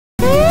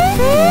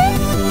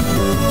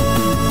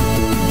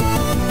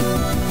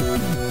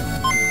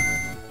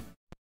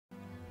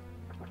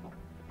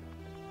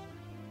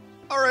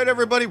Alright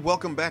everybody,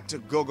 welcome back to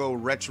Go-Go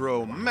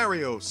Retro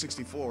Mario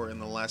 64. In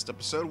the last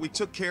episode, we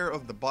took care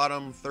of the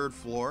bottom third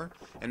floor,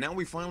 and now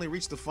we finally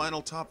reached the final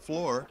top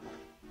floor.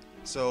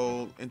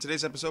 So, in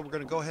today's episode, we're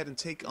going to go ahead and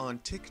take on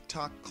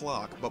Tick-Tock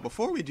Clock. But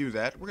before we do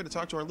that, we're going to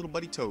talk to our little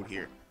buddy Toad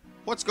here.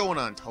 What's going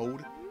on,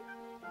 Toad?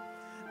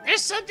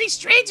 There's something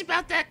strange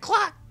about that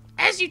clock.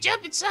 As you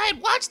jump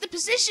inside, watch the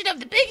position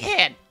of the big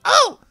hand.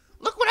 Oh,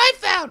 look what I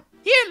found.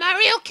 Here,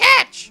 Mario,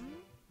 catch.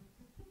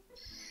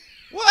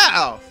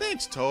 Wow,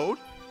 thanks, Toad.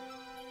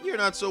 You're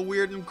not so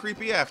weird and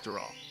creepy after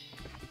all.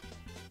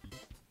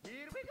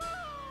 Here we go.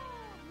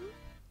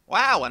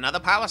 Wow, another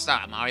power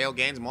star. Mario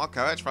gains more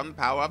courage from the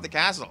power of the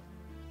castle.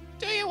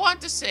 Do you want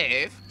to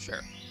save?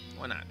 Sure,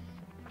 why not?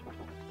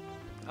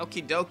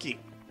 Okie dokie.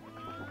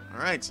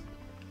 Alright,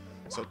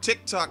 so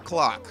Tick-Tock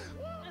Clock.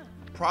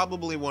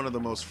 Probably one of the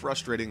most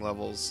frustrating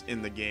levels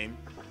in the game,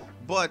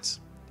 but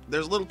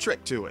there's a little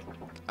trick to it.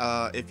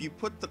 If you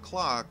put the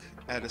clock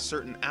at a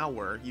certain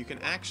hour, you can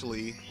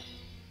actually,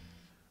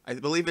 I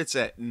believe it's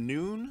at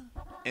noon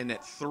and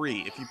at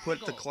 3. If you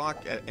put the clock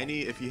at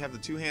if you have the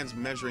two hands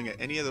measuring at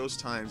any of those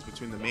times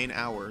between the main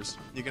hours,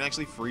 you can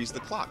actually freeze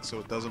the clock so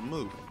it doesn't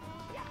move.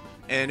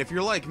 And if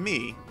you're like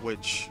me,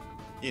 which,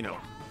 you know,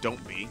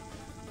 don't be,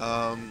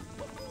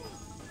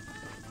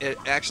 it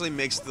actually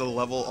makes the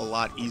level a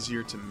lot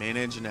easier to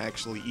manage and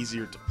actually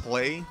easier to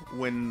play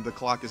when the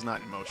clock is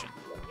not in motion.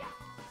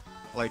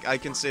 Like, I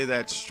can say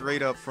that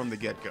straight up from the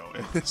get-go.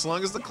 As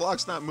long as the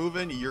clock's not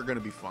moving, you're gonna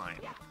be fine.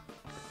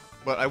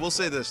 But I will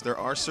say this, there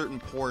are certain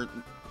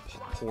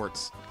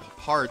parts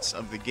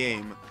of the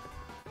game,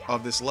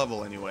 of this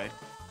level anyway.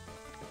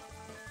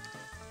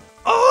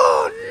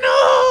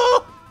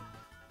 Oh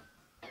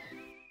no!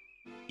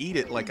 Eat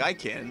it like I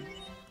can.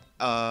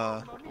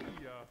 But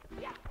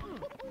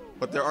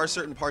there are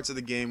certain parts of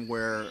the game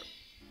where,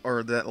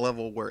 or that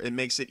level, where it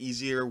makes it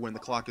easier when the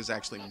clock is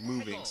actually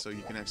moving, so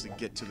you can actually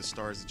get to the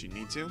stars that you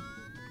need to.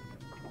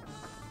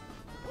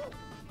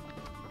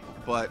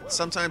 But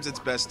sometimes it's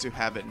best to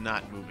have it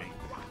not moving.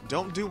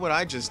 Don't do what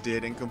I just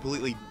did and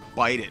completely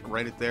bite it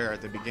right there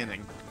at the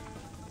beginning,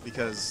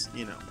 because,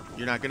 you know,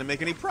 you're not going to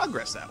make any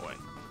progress that way.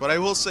 But I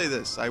will say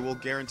this, I will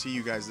guarantee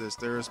you guys this,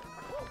 there's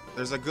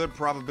a good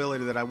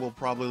probability that I will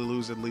probably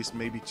lose at least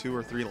maybe 2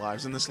 or 3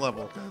 lives in this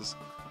level, because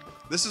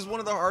this is one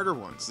of the harder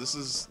ones.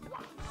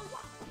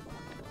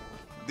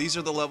 These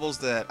are the levels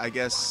that, I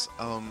guess,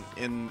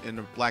 in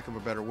a lack of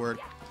a better word,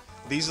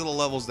 these are the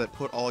levels that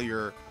put all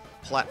your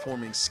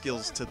platforming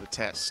skills to the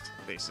test,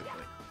 basically.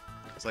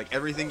 It's like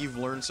everything you've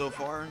learned so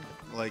far,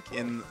 like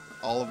in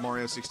all of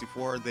Mario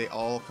 64, they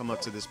all come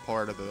up to this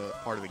part of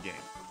the game.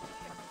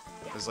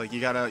 It's like you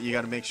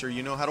gotta make sure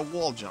you know how to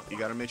wall jump. You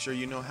gotta make sure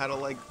you know how to,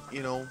 like,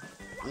 you know,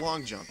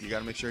 long jump. You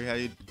gotta make sure how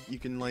you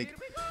can, like,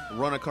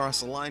 run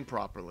across a line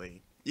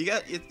properly.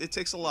 It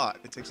takes a lot.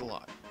 It takes a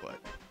lot, but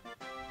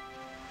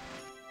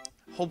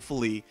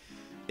hopefully,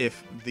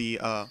 if the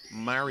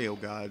Mario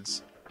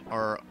gods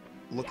are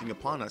looking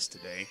upon us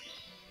today,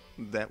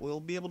 that we'll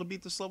be able to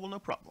beat this level no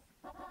problem.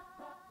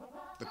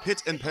 The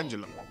Pit and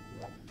Pendulum.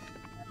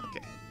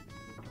 Okay.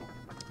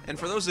 And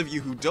for those of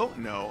you who don't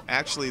know,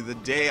 actually the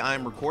day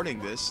I'm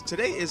recording this,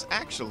 today is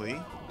actually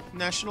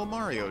National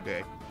Mario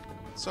Day.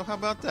 So how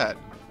about that?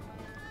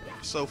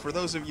 So for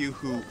those of you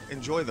who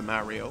enjoy the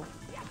Mario,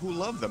 who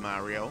love the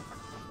Mario,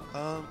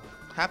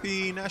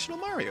 happy National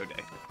Mario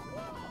Day.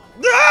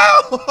 No!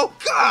 Oh,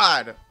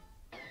 God!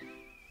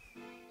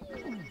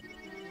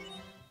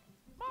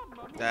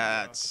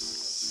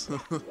 That's...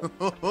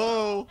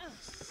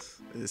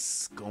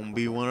 It's gonna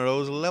be one of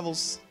those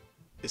levels.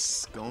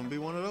 It's gonna be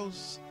one of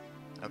those.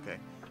 Okay.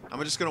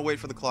 I'm just gonna wait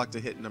for the clock to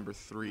hit number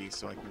 3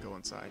 so I can go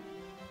inside.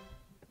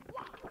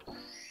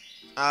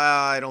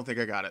 I don't think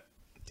I got it.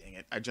 Dang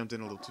it. I jumped in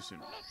a little too soon.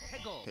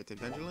 Hit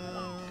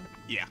pendulum.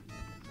 Yeah.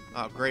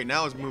 Oh, great.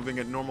 Now it's moving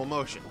at normal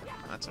motion.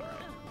 That's alright.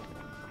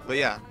 But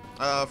yeah,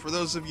 for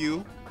those of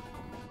you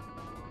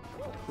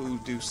who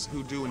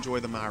do enjoy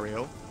the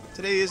Mario,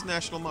 today is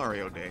National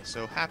Mario Day,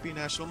 so happy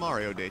National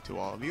Mario Day to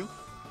all of you.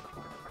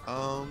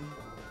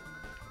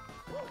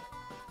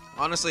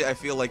 Honestly, I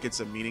feel like it's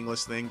a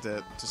meaningless thing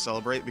to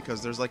celebrate,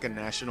 because there's like a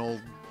national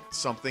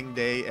something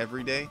day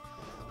every day.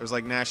 There's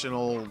like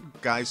National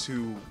Guys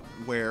Who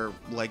Wear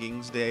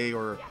Leggings Day,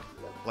 or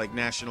like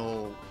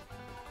National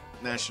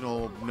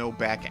No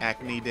Back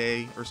Acne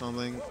Day or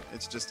something.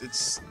 It's just,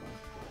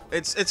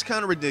 it's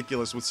kind of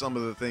ridiculous with some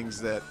of the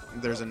things that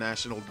there's a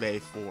national day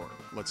for.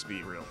 Let's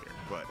be real here.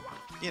 But,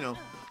 you know,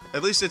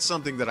 at least it's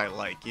something that I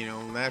like. You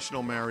know,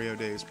 National Mario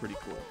Day is pretty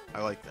cool.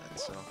 I like that.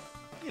 So,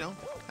 you know,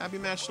 happy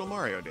National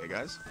Mario Day,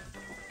 guys.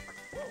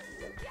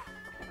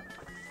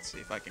 Let's see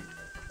if I can...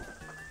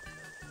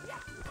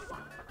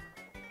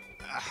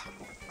 Ah.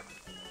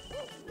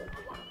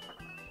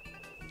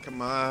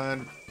 Come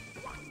on.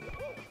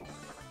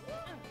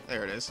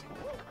 There it is.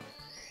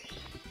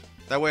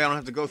 That way I don't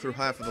have to go through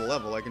half of the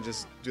level. I can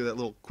just do that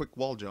little quick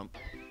wall jump.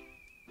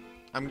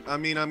 I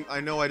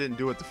know I didn't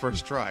do it the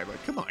first try, but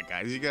come on,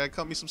 guys. You gotta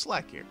cut me some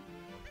slack here.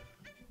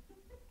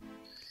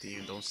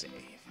 Continue, don't save.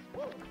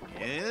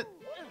 Hit.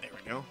 There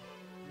we go.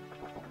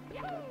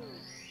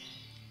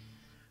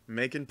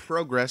 Making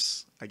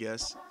progress, I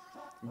guess.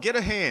 Get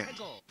a hand.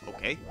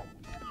 Okay.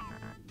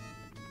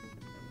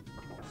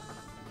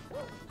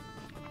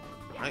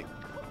 Right.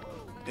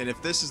 And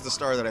if this is the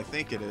star that I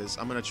think it is,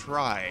 I'm going to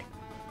try.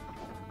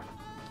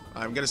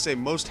 I'm going to say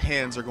most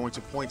hands are going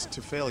to point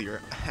to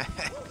failure.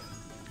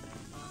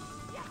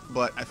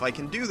 But if I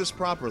can do this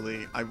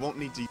properly, I won't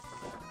need to use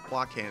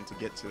block hand to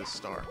get to this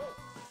star.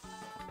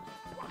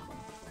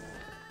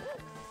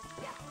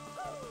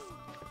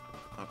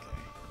 Okay.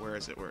 Where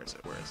is it? Where is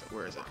it? Where is it?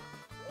 Where is it?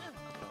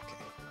 Okay.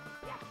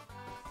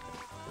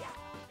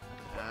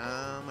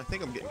 I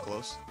think I'm getting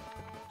close.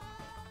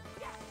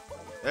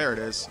 There it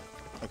is.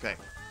 Okay.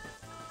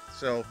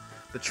 So,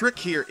 the trick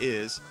here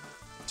is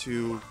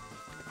to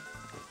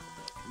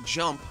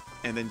jump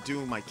and then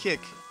do my kick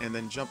and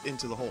then jump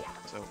into the hole.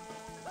 So,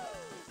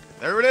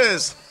 there it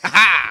is!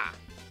 Ha-ha!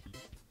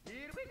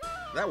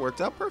 That worked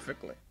out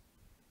perfectly.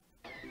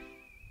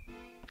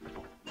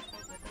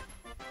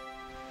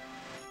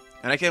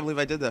 And I can't believe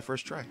I did that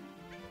first try.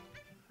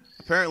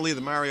 Apparently,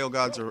 the Mario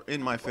gods are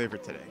in my favor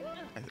today.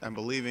 I'm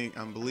believing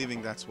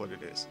that's what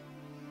it is.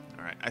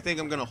 Alright, I think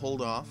I'm going to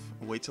hold off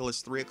and wait till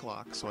it's 3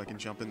 o'clock so I can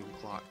jump into the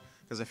clock.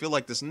 Because I feel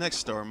like this next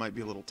star might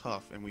be a little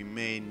tough, and we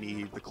may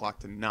need the clock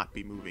to not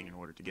be moving in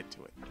order to get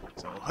to it.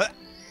 So,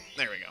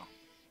 there we go.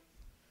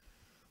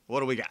 What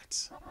do we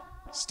got?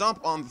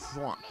 Stomp on the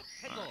thwomp.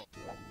 Right.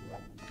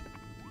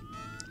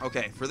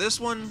 Okay, for this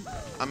one,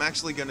 I'm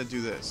actually going to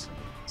do this.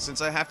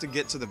 Since I have to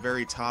get to the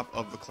very top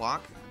of the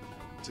clock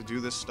to do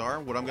this star,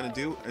 what I'm going to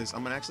do is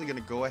I'm actually going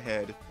to go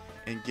ahead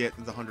and get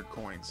the 100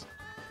 coins.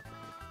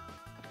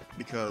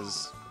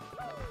 Because...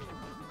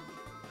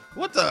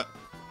 What the...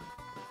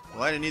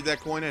 Well, I didn't need that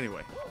coin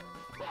anyway.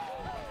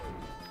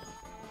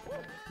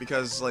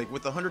 Because, like,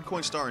 with the 100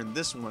 coin star in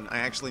this one, I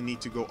actually need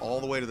to go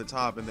all the way to the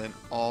top and then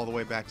all the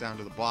way back down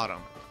to the bottom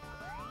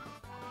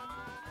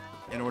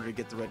in order to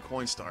get the red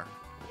coin star.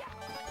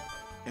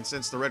 And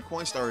since the red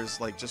coin star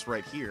is, like, just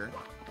right here,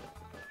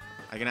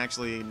 I can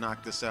actually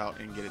knock this out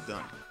and get it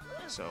done.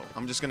 So,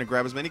 I'm just going to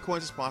grab as many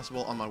coins as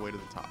possible on my way to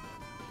the top.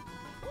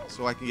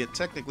 So I can get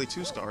technically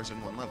 2 stars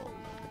in one level.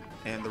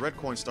 And the red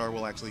coin star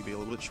will actually be a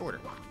little bit shorter.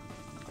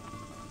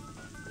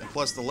 And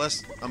plus, the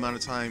less amount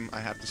of time I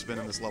have to spend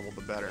in this level,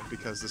 the better.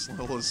 Because this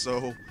level is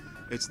so...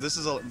 This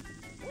is a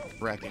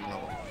racking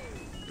level.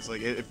 It's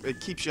like, it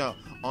keeps you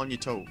on your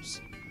toes.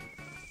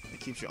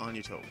 It keeps you on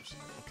your toes.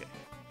 Okay.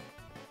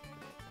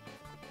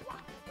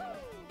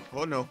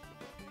 Oh, no.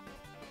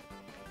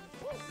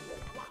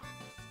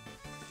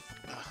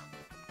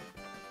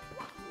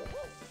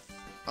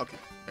 Okay,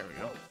 there we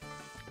go.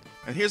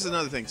 And here's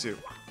another thing, too.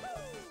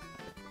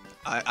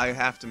 I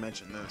have to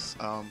mention this.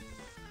 I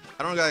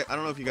don't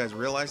know if you guys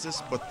realize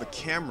this, but the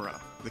camera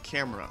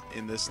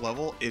in this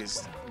level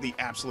is the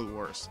absolute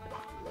worst.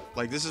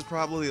 Like, this is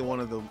probably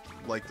one of the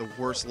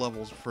worst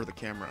levels for the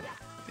camera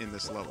in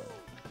this level.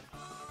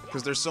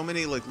 Because there's so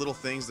many like little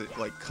things that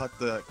like cut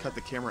the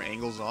camera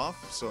angles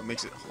off, so it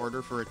makes it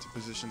harder for it to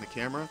position the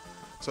camera.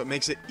 So it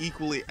makes it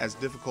equally as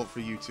difficult for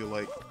you to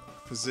like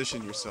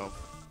position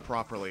yourself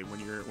properly when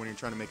you're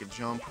trying to make a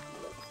jump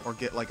or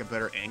get like a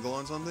better angle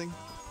on something.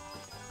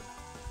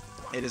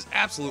 It is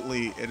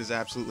absolutely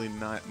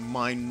not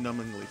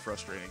mind-numbingly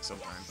frustrating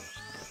sometimes.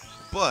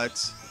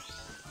 But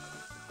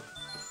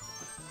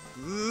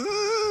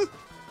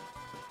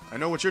I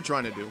know what you're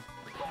trying to do.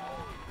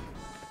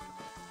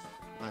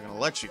 I'm not gonna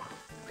let you.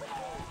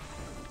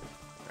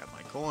 Grab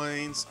my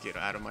coins, get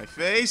out of my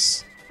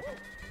face.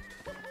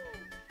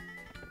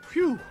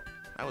 Phew,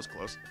 that was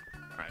close.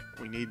 Alright,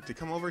 we need to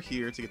come over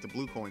here to get the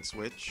blue coin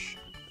switch.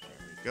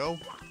 There we go.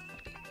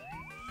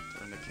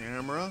 Turn the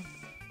camera.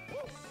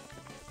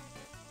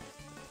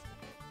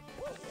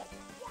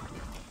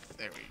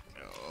 There we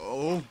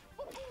go.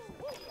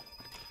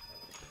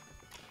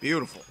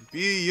 Beautiful.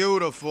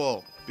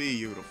 Beautiful.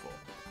 Beautiful.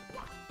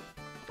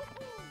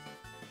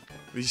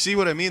 You see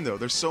what I mean, though?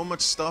 There's so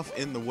much stuff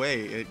in the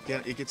way. It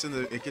gets in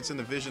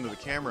the vision of the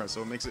camera,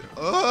 so it makes it.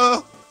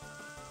 Oh!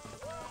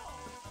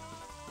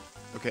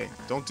 Okay,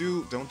 don't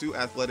do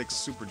athletic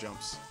super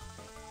jumps.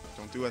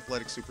 Don't do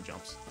athletic super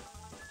jumps.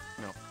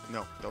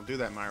 No, don't do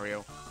that,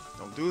 Mario.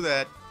 Don't do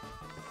that.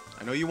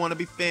 I know you want to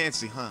be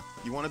fancy, huh?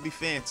 You want to be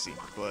fancy,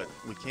 but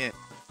we can't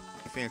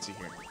be fancy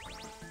here.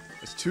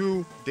 It's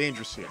too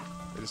dangerous here.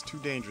 It is too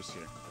dangerous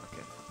here.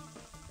 Okay.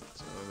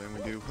 So then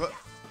we do. There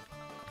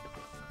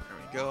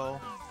we go.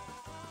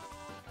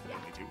 And then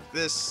we do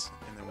this,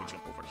 and then we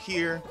jump over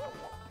here.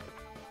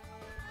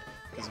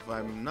 Because if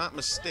I'm not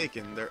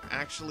mistaken, there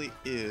actually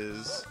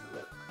is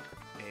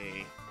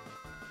a...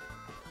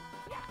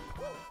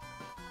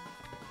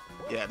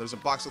 Yeah, there's a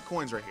box of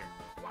coins right here.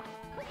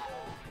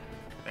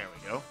 There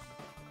we go.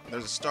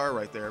 There's a star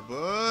right there,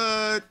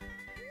 but...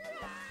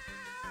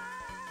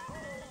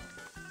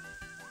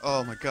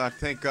 Oh my god,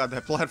 thank god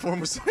that platform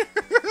was there.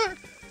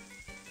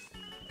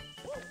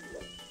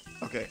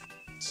 Okay,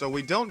 so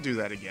we don't do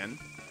that again.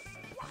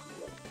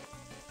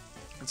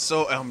 And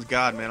so, oh my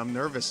god, man, I'm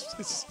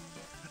nervous.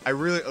 I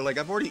really, like,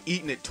 I've already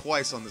eaten it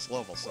twice on this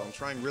level, so I'm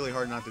trying really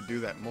hard not to do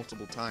that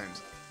multiple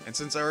times. And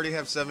since I already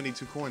have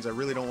 72 coins, I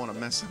really don't want to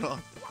mess it up.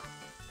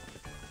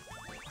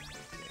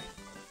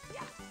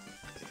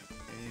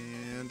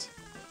 And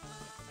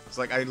it's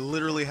like I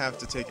literally have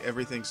to take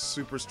everything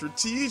super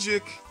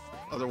strategic.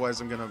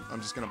 Otherwise, I'm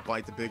just gonna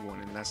bite the big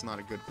one, and that's not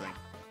a good thing.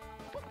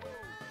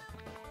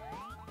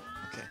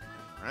 Okay,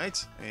 all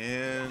right,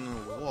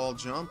 and wall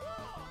jump,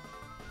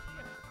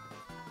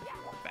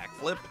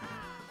 backflip.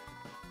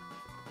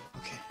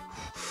 Okay,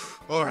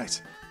 all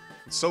right.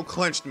 It's so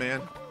clenched,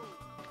 man.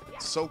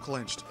 It's so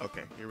clenched.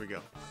 Okay, here we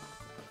go.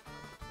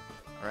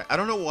 All right, I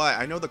don't know why.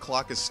 I know the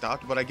clock is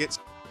stopped, but I get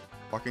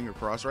walking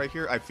across right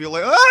here. I feel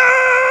like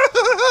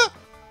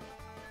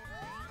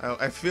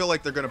I feel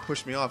like they're gonna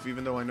push me off,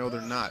 even though I know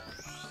they're not.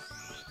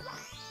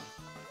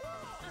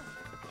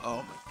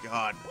 Oh my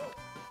god.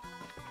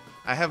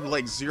 I have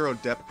like 0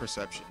 depth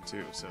perception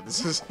too, so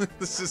this is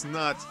this is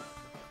not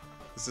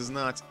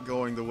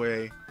going the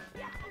way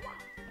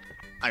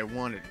I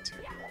wanted it to.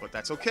 But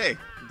that's okay.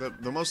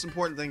 The most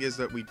important thing is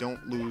that we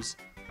don't lose.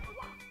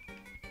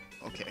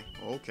 Okay,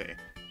 okay.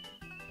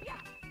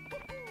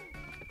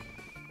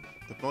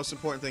 The most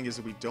important thing is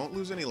that we don't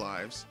lose any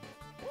lives.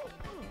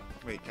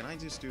 Wait, can I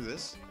just do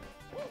this?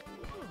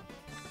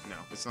 No,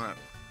 it's not.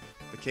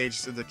 The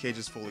cage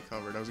is fully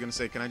covered. I was gonna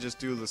say, can I just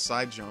do the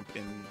side jump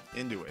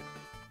into it?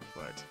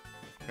 But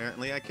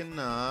apparently I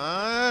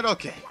cannot.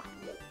 Okay.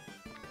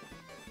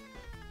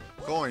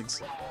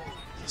 Coins.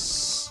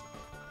 Yes.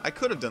 I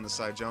could have done the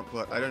side jump,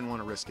 but I didn't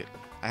want to risk it.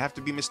 I have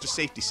to be Mr.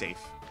 Safety Safe.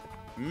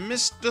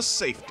 Mr.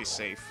 Safety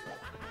Safe.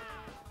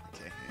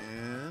 Okay,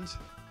 and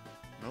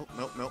nope,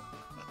 nope, nope.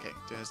 Okay,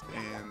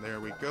 and there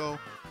we go.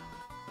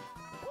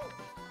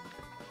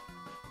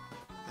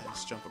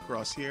 Let's jump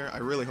across here. I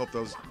really hope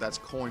that's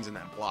coins in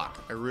that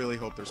block. I really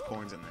hope there's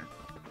coins in there.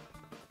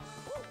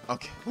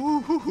 Okay.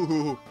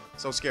 Woo-hoo-hoo-hoo.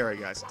 So scary,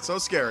 guys. So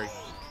scary.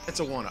 It's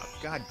a 1-up.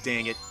 God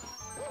dang it.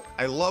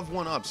 I love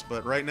 1-ups,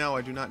 but right now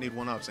I do not need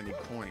 1-ups. I need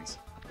coins.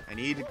 I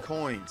need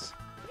coins.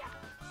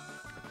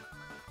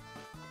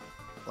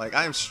 Like,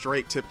 I am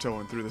straight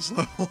tiptoeing through this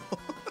level.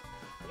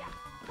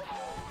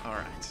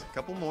 Alright. A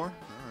couple more.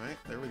 Alright,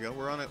 there we go.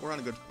 We're on a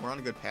good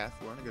path.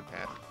 We're on a good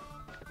path.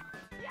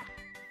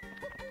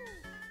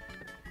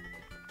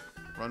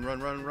 Run,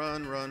 run, run,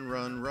 run, run,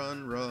 run,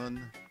 run,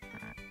 run.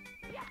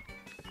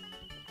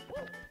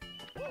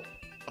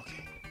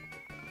 Okay.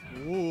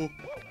 Ooh.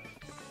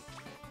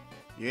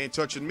 You ain't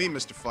touching me,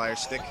 Mr. Fire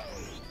Stick.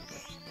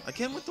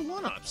 Again with the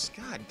 1-ups.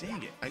 God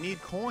dang it. I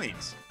need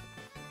coins.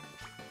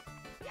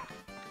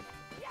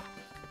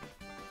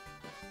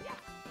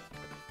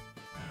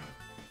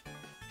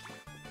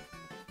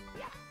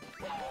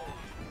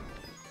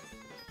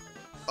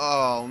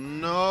 Oh,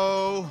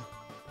 no.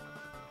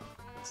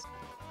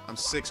 I'm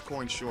 6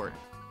 coins short.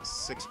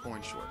 6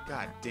 coins short.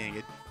 God dang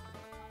it.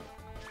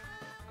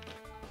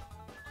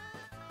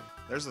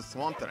 There's the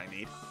thwomp that I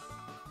need.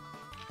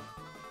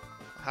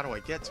 How do I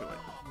get to it?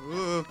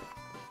 Ooh.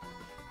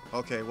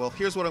 Okay, well,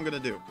 here's what I'm gonna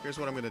do.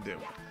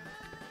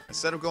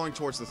 Instead of going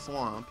towards the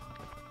thwomp,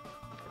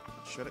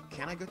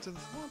 can I get to the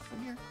thwomp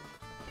from here?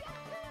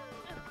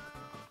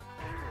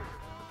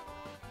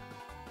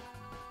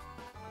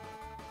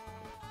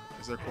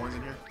 Is there coins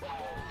in here?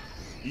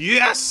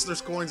 Yes!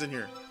 There's coins in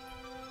here.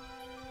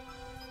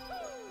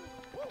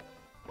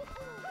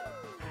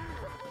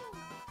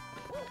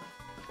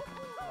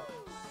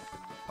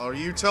 Are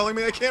you telling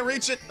me I can't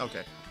reach it?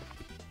 Okay.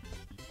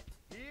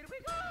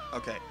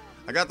 Okay.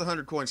 I got the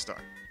 100 coin star.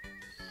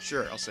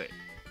 Sure, I'll say.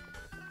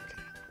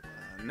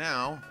 Okay.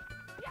 Now...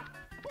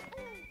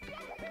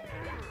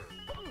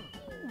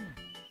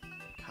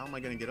 how am I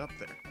going to get up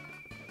there?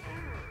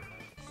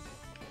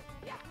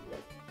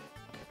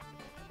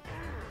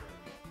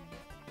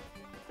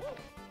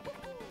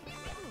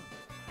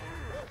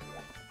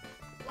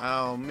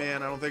 Oh,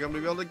 man, I don't think I'm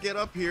going to be able to get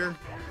up here.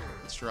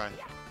 Let's try.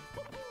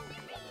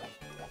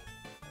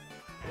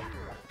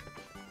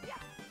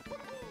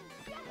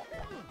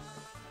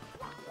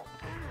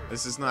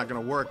 This is not gonna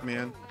work,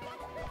 man.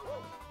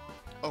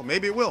 Oh,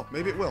 maybe it will.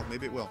 Maybe it will.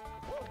 Maybe it will.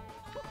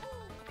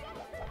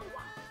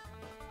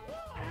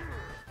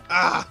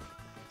 Ah!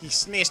 He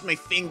smashed my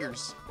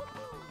fingers.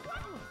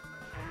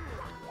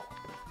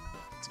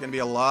 It's gonna be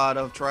a lot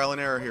of trial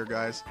and error here,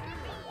 guys.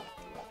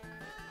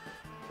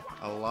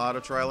 A lot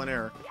of trial and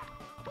error.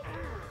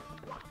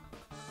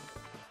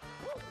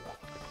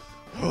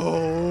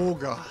 Oh,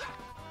 God.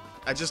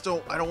 I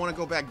don't want to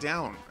go back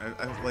down.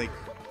 I like...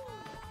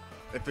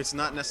 if it's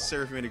not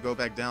necessary for me to go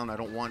back down, I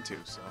don't want to,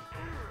 so...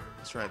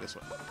 let's try it this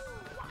way.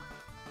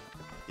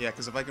 Yeah,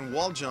 because if I can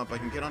wall jump, I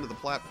can get onto the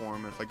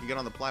platform, and if I can get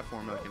on the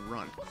platform, I can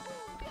run.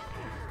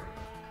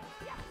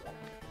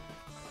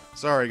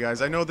 Sorry,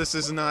 guys, I know this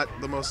is not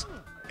the most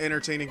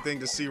entertaining thing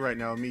to see right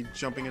now, me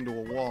jumping into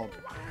a wall.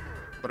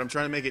 But I'm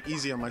trying to make it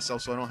easy on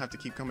myself so I don't have to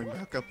keep coming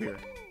back up here.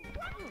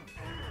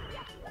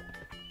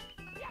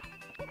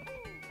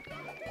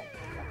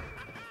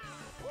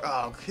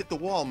 Oh, hit the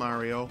wall,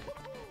 Mario.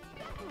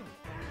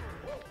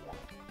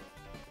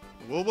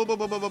 Whoa, whoa, whoa,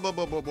 whoa, whoa, whoa,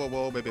 whoa, whoa, whoa,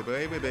 whoa, baby,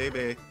 baby,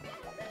 baby.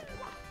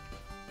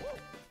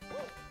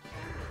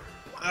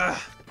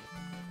 Ah.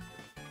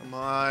 Come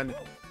on.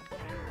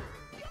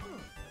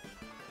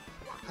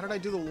 How did I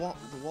do the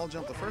wall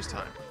jump the first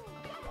time?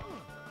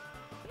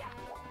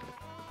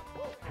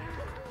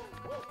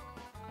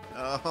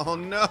 Oh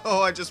no,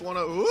 I just want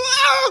to...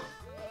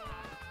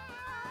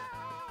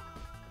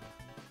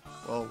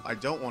 Well, I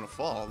don't want to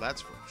fall, that's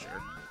for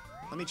sure.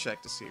 Let me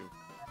check to see.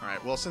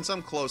 Alright, well, since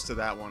I'm close to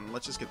that one,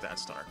 let's just get that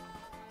star.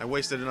 I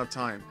wasted enough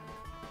time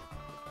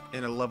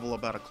in a level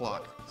about a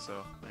clock,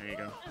 so there you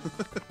go.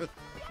 There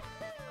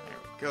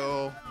we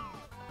go.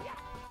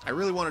 I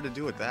really wanted to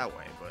do it that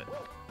way,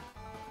 but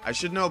I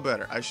should know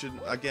better. I should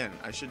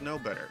know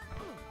better.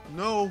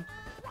 No!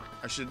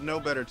 I should know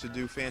better to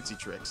do fancy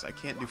tricks. I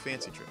can't do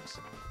fancy tricks.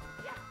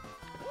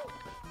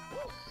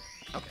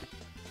 Okay.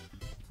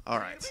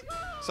 Alright.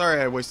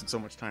 Sorry I wasted so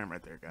much time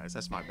right there, guys.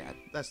 That's my bad.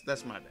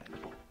 That's my bad.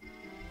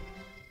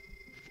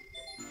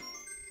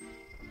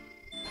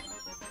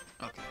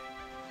 Okay.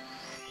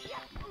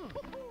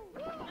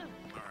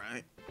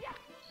 Alright.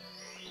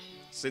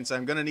 Since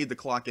I'm gonna need the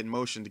clock in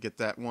motion to get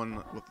that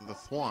one with the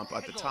thwomp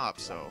at the top,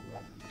 so...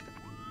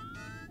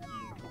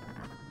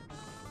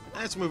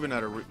 It's moving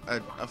at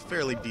a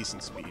fairly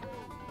decent speed.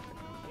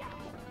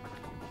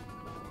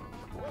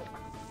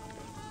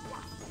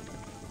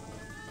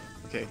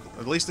 Okay,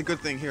 at least the good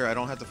thing here, I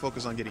don't have to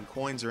focus on getting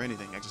coins or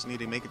anything. I just need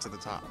to make it to the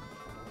top.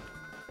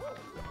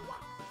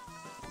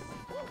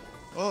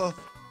 Oh!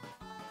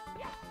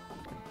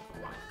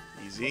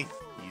 Easy,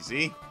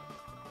 easy.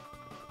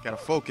 Gotta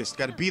focus,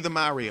 gotta be the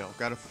Mario.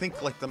 Gotta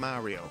think like the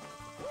Mario.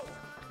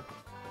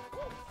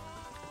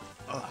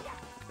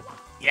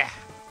 Yeah!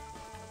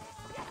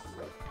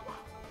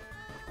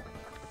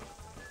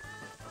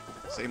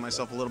 Save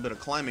myself a little bit of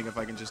climbing if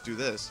I can just do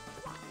this.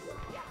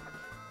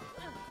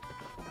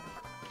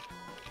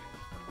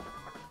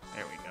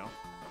 There we go.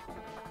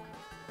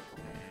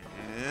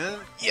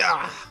 And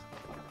yeah!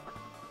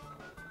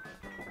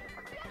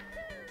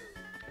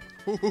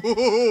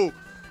 Ooh,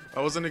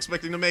 I wasn't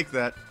expecting to make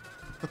that.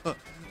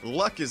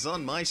 Luck is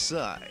on my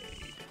side.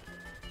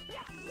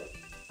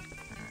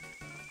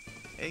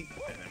 Okay,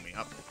 and then we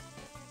up.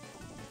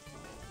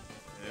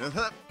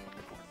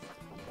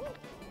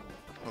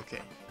 Okay.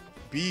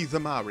 Be the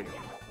Mario.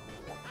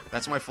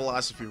 That's my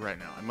philosophy right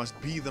now. I must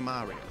be the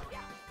Mario.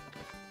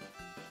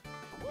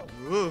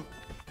 Ooh.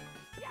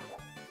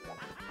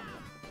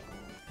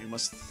 You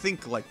must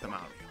think like the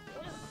Mario.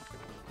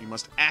 You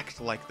must act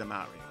like the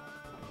Mario.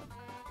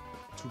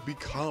 To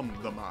become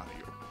the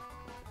Mario.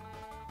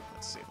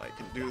 Let's see if I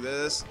can do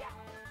this.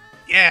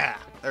 Yeah!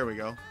 There we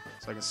go.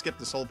 So I can skip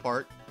this whole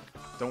part.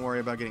 Don't worry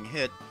about getting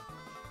hit.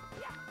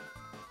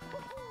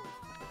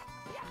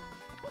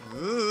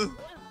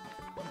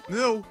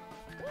 No!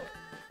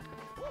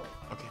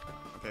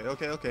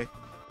 Okay.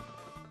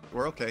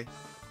 We're okay.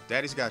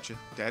 Daddy's got you.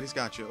 Daddy's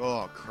got you.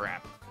 Oh,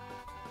 crap.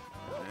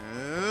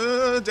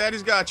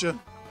 Daddy's got you.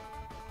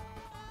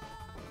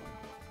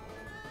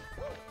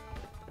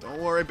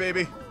 Don't worry,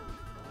 baby.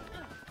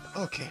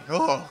 Okay.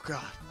 Oh,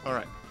 God. All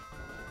right.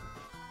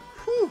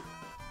 Whew.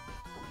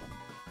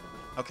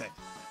 Okay.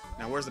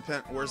 Now, where's the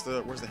pen? Where's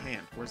the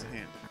hand? Where's the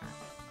hand?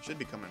 Should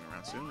be coming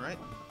around soon, right?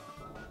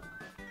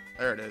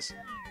 There it is.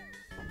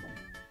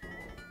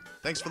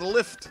 Thanks for the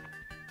lift.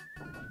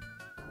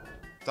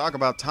 Talk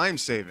about time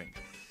saving.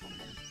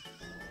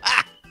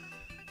 Ah!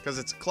 Because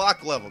it's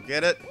clock level,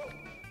 get it?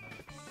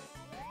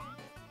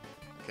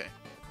 Okay.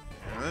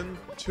 And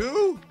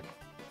 2.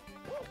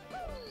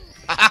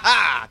 Ha ha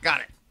ha!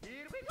 Got it.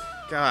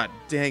 God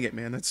dang it,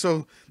 man.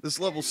 This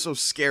level's so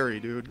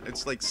scary, dude.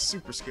 It's like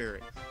super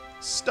scary.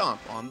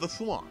 Stomp on the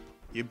thwomp.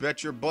 You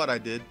bet your butt I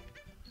did.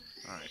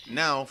 Alright,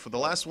 now for the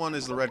last one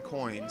is the red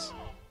coins.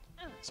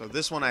 So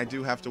this one I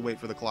do have to wait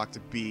for the clock to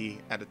be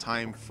at a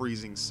time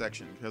freezing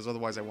section, because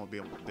otherwise I won't be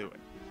able to do it.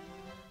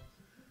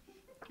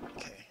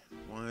 Okay,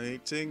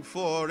 waiting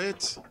for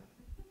it.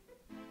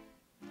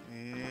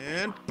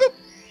 And boop!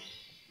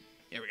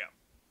 Here we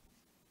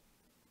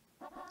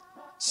go.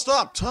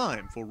 Stop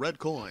time for red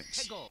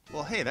coins.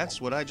 Well, hey,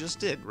 that's what I just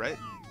did, right?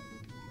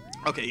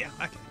 Okay, yeah,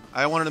 okay.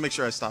 I wanted to make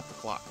sure I stopped the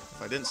clock.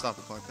 If I didn't stop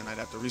the clock, then I'd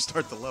have to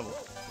restart the level.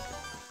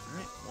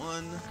 Alright,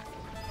 1,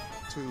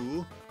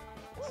 2...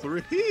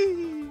 3.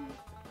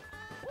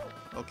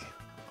 Okay.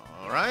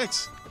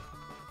 Alright.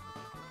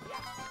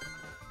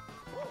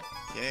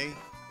 Okay.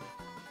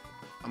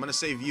 I'm gonna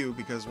save you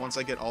because once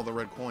I get all the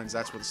red coins,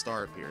 that's where the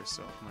star appears.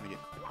 So I'm gonna get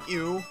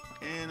you,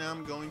 and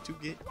I'm going to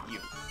get you.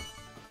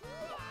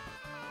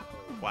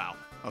 Wow.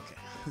 Okay.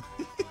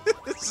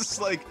 This is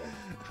like...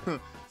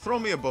 Throw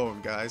me a bone,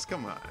 guys.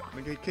 Come on.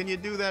 Can you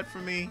do that for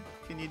me?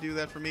 Can you do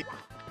that for me?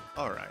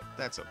 Alright.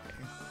 That's okay.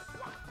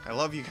 I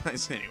love you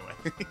guys anyway.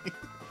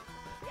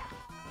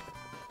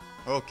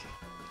 Okay.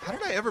 How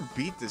did I ever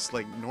beat this,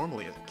 like,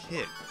 normally as a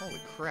kid?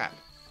 Holy crap.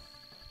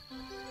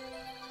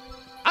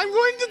 I'm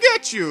going to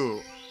get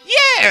you!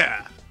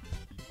 Yeah!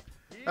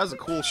 That was a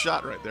cool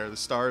shot right there. The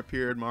star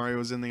appeared, Mario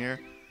was in the air.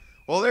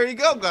 Well, there you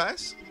go,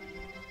 guys.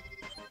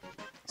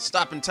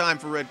 Stop in time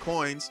for red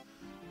coins.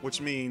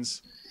 which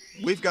means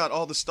we've got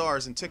all the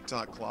stars in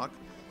TikTok clock.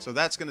 So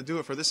that's going to do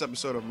it for this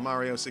episode of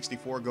Mario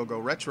 64 Go-Go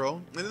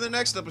Retro. And in the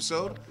next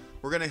episode,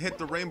 we're going to hit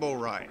the Rainbow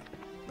Ride.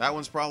 That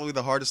one's probably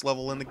the hardest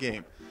level in the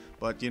game.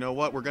 But you know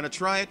what? We're going to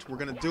try it. We're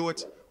going to do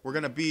it. We're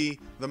going to be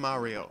the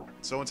Mario.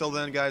 So until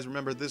then, guys,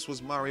 remember, this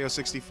was Mario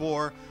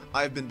 64.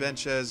 I've been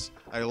Benchez.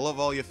 I love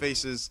all your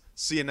faces.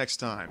 See you next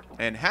time.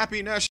 And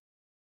Happy National...